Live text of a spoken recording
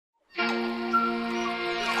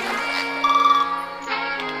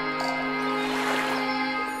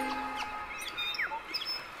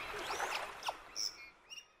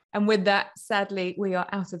And with that, sadly, we are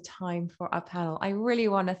out of time for our panel. I really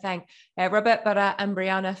want to thank Robert, Bara, and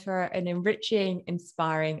Brianna for an enriching,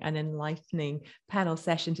 inspiring, and enlightening panel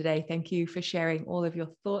session today. Thank you for sharing all of your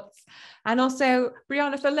thoughts. And also,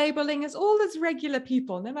 Brianna, for labeling us all as regular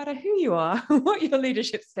people, no matter who you are, what your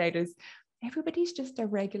leadership status. Everybody's just a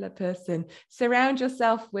regular person. Surround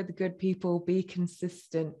yourself with good people, be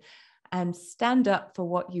consistent, and stand up for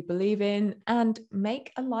what you believe in and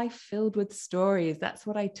make a life filled with stories. That's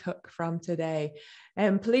what I took from today.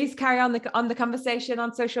 Please carry on the conversation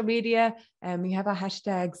on social media. We have our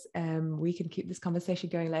hashtags. We can keep this conversation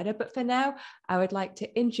going later. But for now, I would like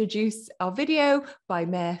to introduce our video by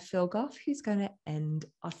Mayor Phil Goff, who's going to end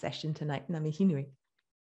our session tonight. Ngā mihi nui.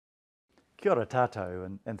 Kia ora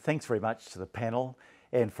tātou, and thanks very much to the panel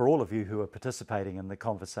and for all of you who are participating in the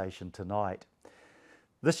conversation tonight.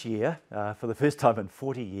 This year, for the first time in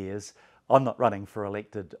 40 years, I'm not running for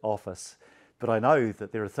elected office, but I know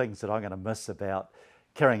that there are things that I'm going to miss about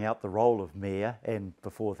carrying out the role of mayor, and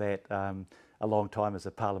before that, a long time as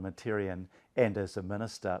a parliamentarian and as a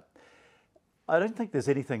minister. I don't think there's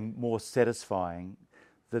anything more satisfying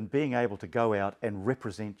than being able to go out and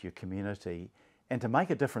represent your community and to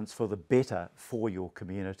make a difference for the better for your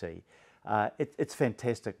community. It's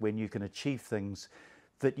fantastic when you can achieve things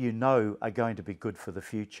that you know are going to be good for the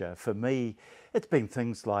future. For me, it's been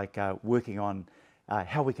things like working on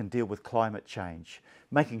how we can deal with climate change,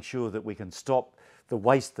 making sure that we can stop the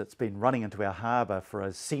waste that's been running into our harbour for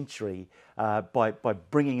a century by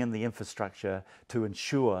bringing in the infrastructure to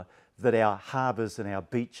ensure that our harbours and our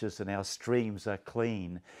beaches and our streams are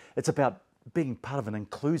clean. It's about being part of an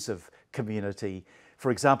inclusive community,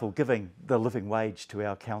 for example, giving the living wage to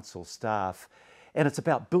our council staff. And it's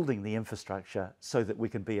about building the infrastructure so that we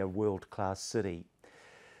can be a world-class city.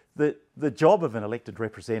 The job of an elected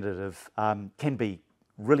representative can be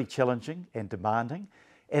really challenging and demanding,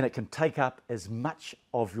 and it can take up as much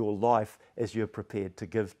of your life as you're prepared to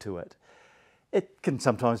give to it. It can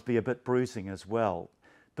sometimes be a bit bruising as well,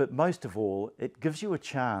 but most of all, it gives you a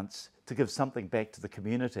chance to give something back to the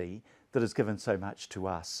community that has given so much to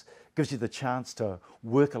us. It gives you the chance to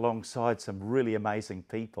work alongside some really amazing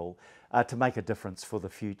people to make a difference for the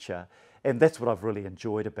future. And that's what I've really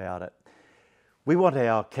enjoyed about it. We want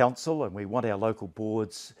our council and we want our local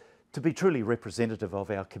boards to be truly representative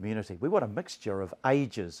of our community. We want a mixture of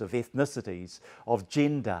ages, of ethnicities, of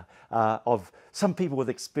gender, of some people with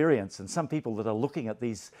experience and some people that are looking at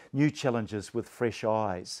these new challenges with fresh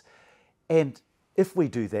eyes. And if we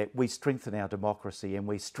do that, we strengthen our democracy and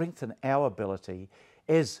we strengthen our ability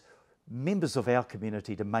as members of our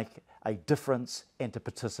community to make a difference and to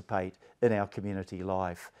participate in our community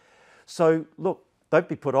life. So look, don't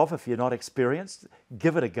be put off if you're not experienced.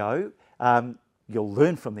 Give it a go. You'll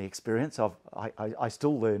learn from the experience. I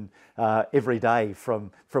still learn every day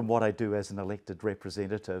from what I do as an elected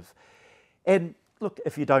representative. And look,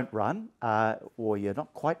 if you don't run or you're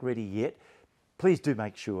not quite ready yet, please do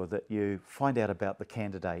make sure that you find out about the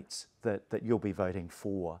candidates that you'll be voting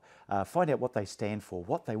for. Find out what they stand for,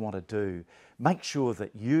 what they want to do. Make sure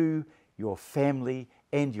that you, your family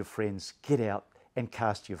and your friends get out and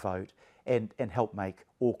cast your vote and help make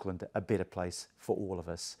Auckland a better place for all of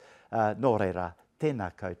us. Nō reira,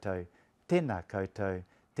 tēnā koutou, tēnā koutou,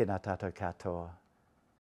 tēnā tātou katoa.